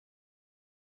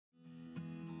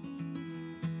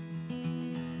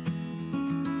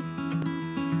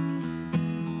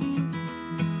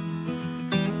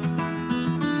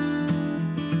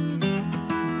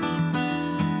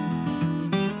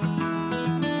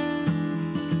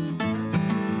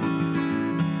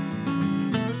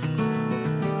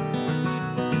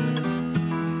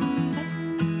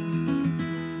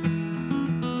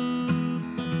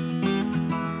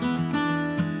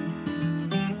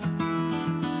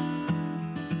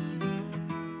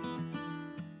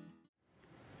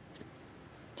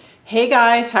Hey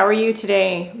guys, how are you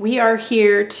today? We are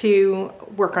here to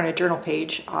work on a journal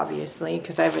page, obviously,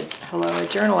 because I have a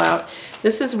journal out.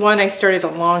 This is one I started a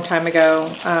long time ago.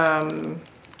 I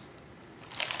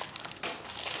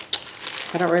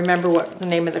don't remember what the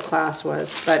name of the class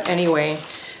was, but anyway,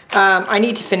 I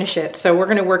need to finish it. So we're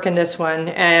going to work in this one,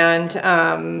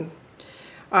 and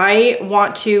I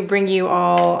want to bring you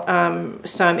all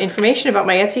some information about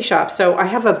my Etsy shop. So I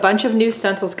have a bunch of new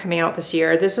stencils coming out this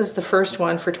year. This is the first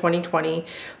one for 2020.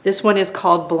 This one is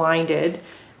called Blinded.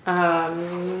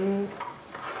 And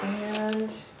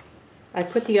I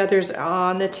put the others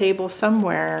on the table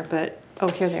somewhere, but oh,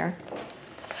 here they are.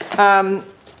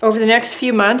 Over the next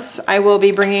few months, I will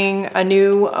be bringing a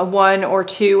new one or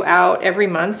two out every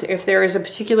month. If there is a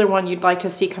particular one you'd like to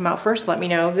see come out first, let me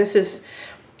know. This is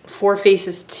Four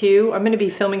Faces 2. I'm going to be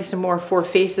filming some more Four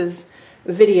Faces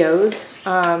videos.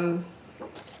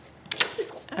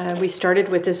 We started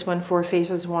with this one, Four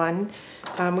Faces 1.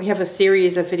 We have a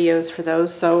series of videos for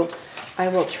those, so I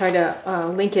will try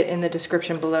to link it in the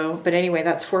description below. But anyway,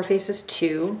 that's Four Faces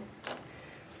 2.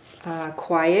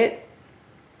 Quiet.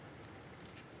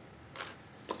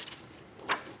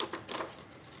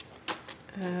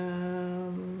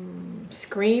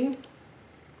 Scream.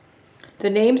 The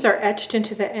names are etched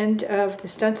into the end of the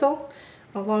stencil,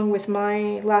 along with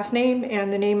my last name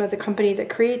and the name of the company that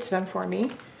creates them for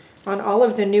me, on all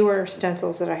of the newer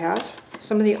stencils that I have.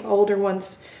 Some of the older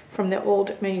ones from the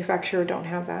old manufacturer don't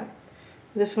have that.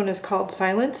 This one is called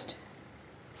Silenced.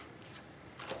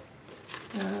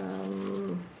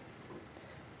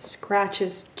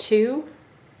 Scratches 2.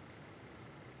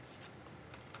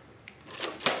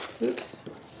 Oops,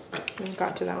 I haven't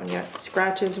got to that one yet.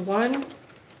 Scratches 1.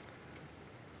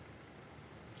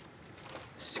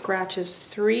 Scratches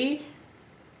 3.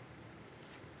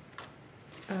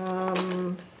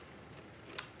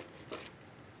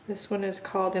 This one is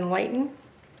called Enlighten.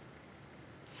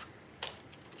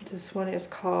 This one is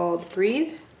called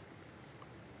Breathe.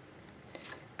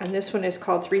 And this one is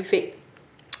called Three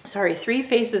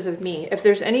Faces of Me. If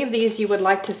there's any of these you would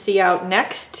like to see out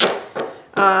next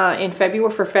in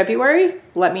February,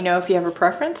 let me know if you have a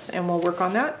preference and we'll work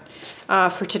on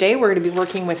that. For today, we're going to be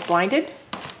working with Blinded.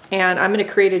 And I'm going to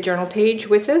create a journal page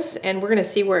with this, and we're going to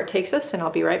see where it takes us, and I'll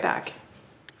be right back.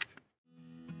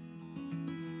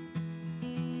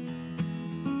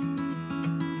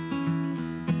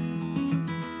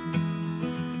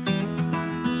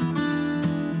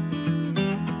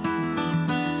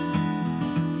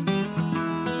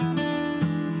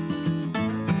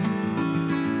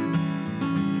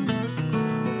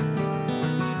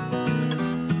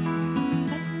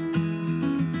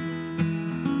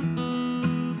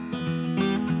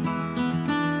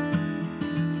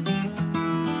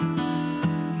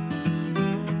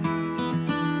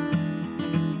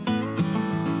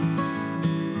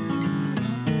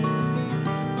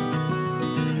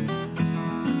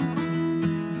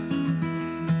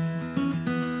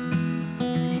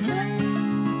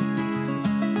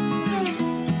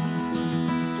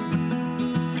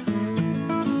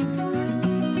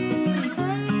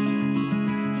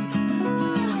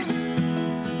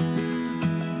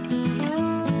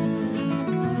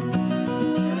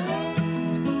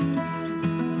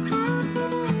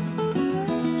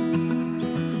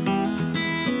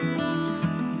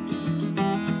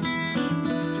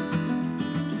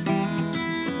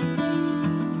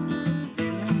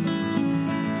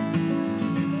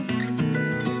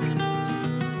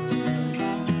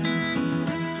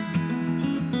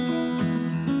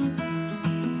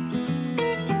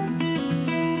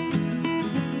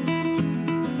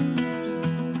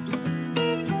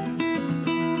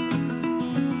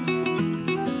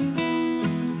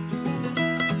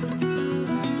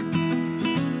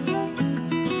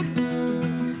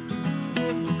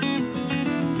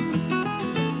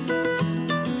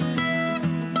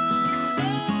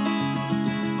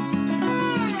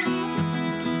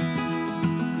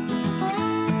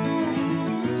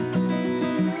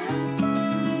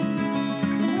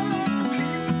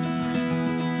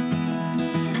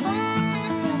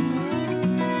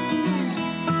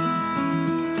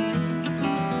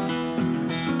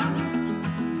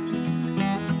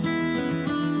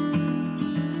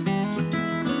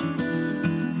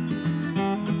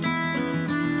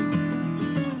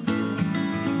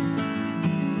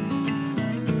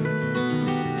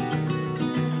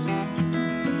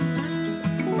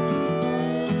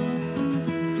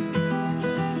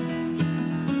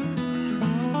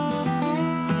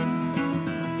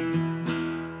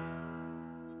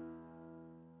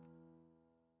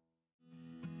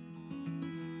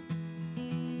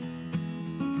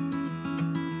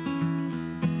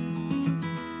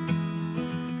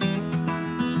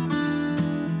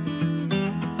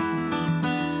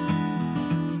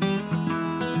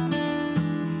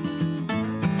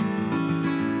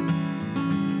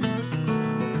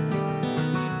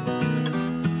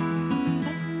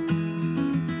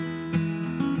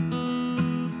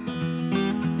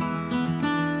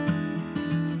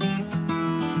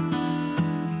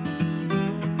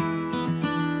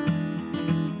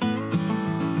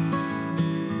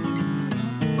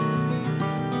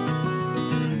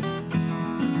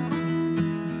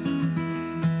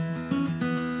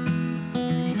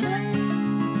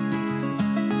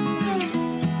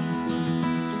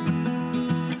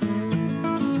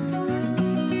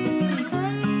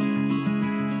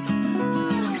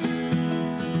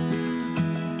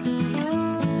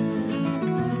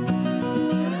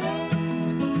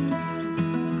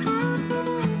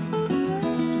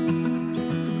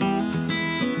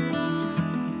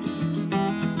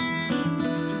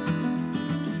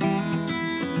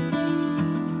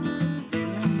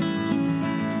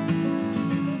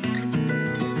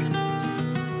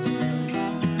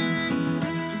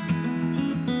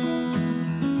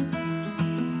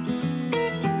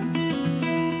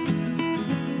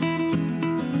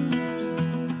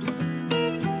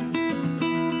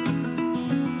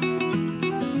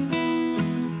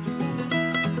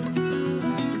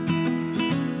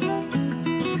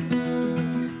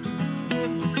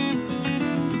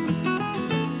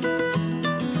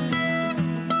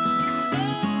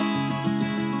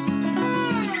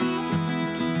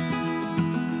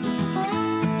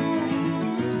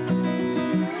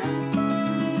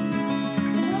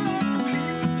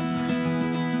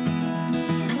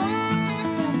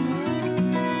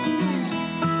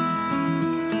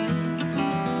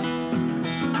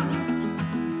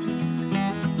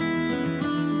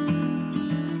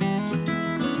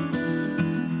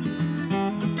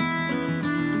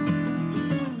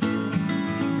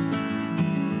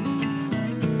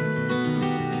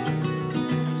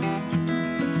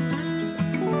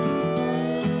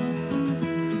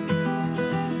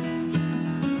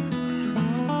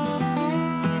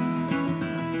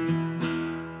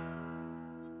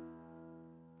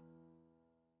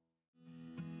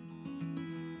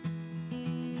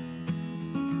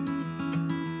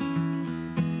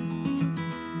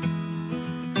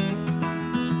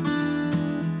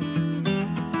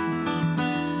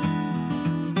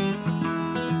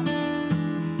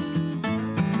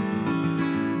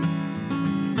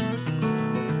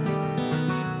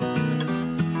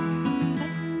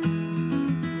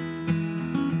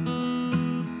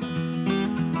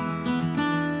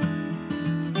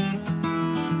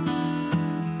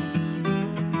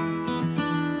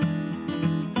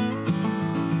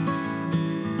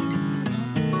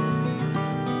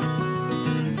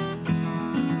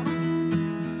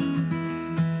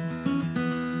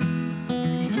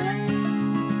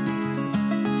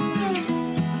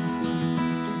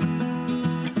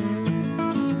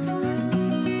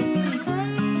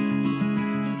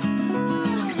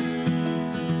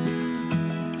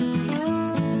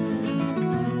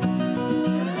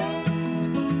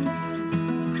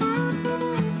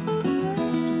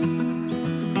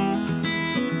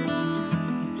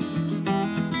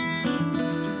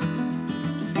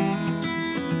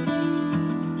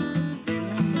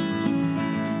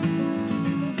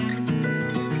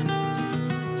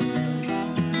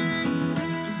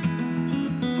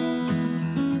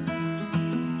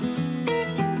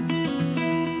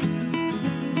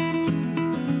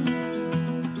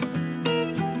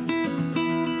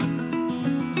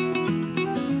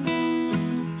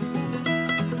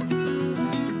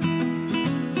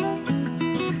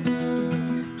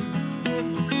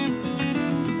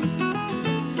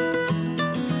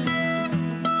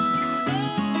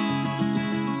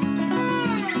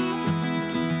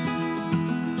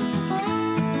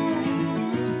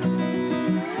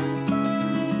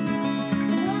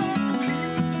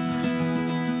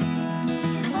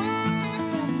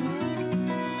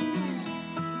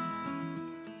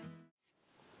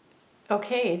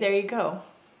 Okay, there you go.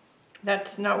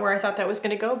 That's not where I thought that was going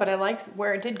to go, but I like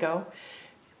where it did go.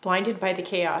 Blinded by the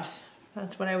Chaos.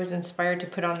 That's what I was inspired to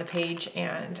put on the page,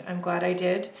 and I'm glad I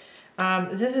did.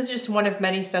 This is just one of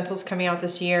many stencils coming out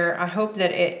this year. I hope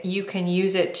that you can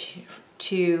use it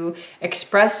to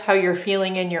express how you're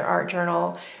feeling in your art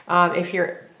journal. If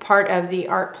you're part of the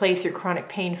Art Play Through Chronic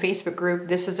Pain Facebook group,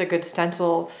 this is a good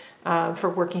stencil for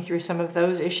working through some of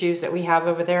those issues that we have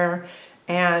over there.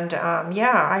 And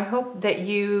yeah, I hope that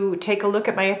you take a look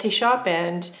at my Etsy shop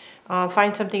and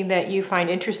find something that you find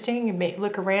interesting and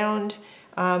look around.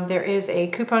 There is a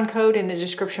coupon code in the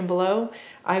description below.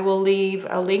 I will leave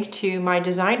a link to my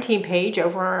design team page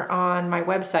over on my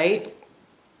website.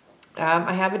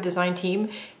 I have a design team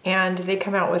and they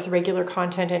come out with regular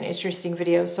content and interesting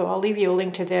videos. So I'll leave you a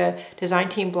link to the design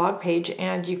team blog page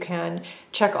and you can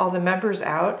check all the members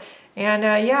out. And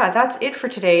yeah, that's it for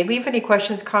today. Leave any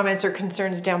questions, comments, or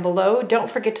concerns down below. Don't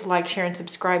forget to like, share, and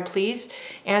subscribe, please.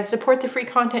 And support the free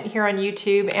content here on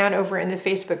YouTube and over in the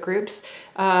Facebook groups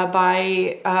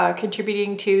by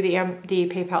contributing to the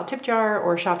PayPal tip jar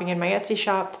or shopping in my Etsy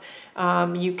shop.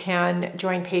 You can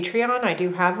join Patreon. I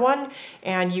do have one.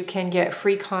 And you can get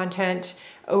free content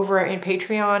over in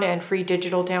Patreon and free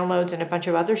digital downloads and a bunch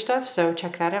of other stuff. So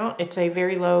check that out. It's a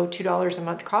very low $2 a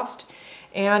month cost.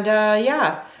 And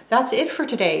yeah. That's it for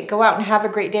today. Go out and have a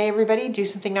great day, everybody. Do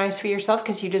something nice for yourself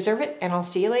because you deserve it, and I'll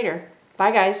see you later.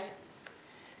 Bye, guys.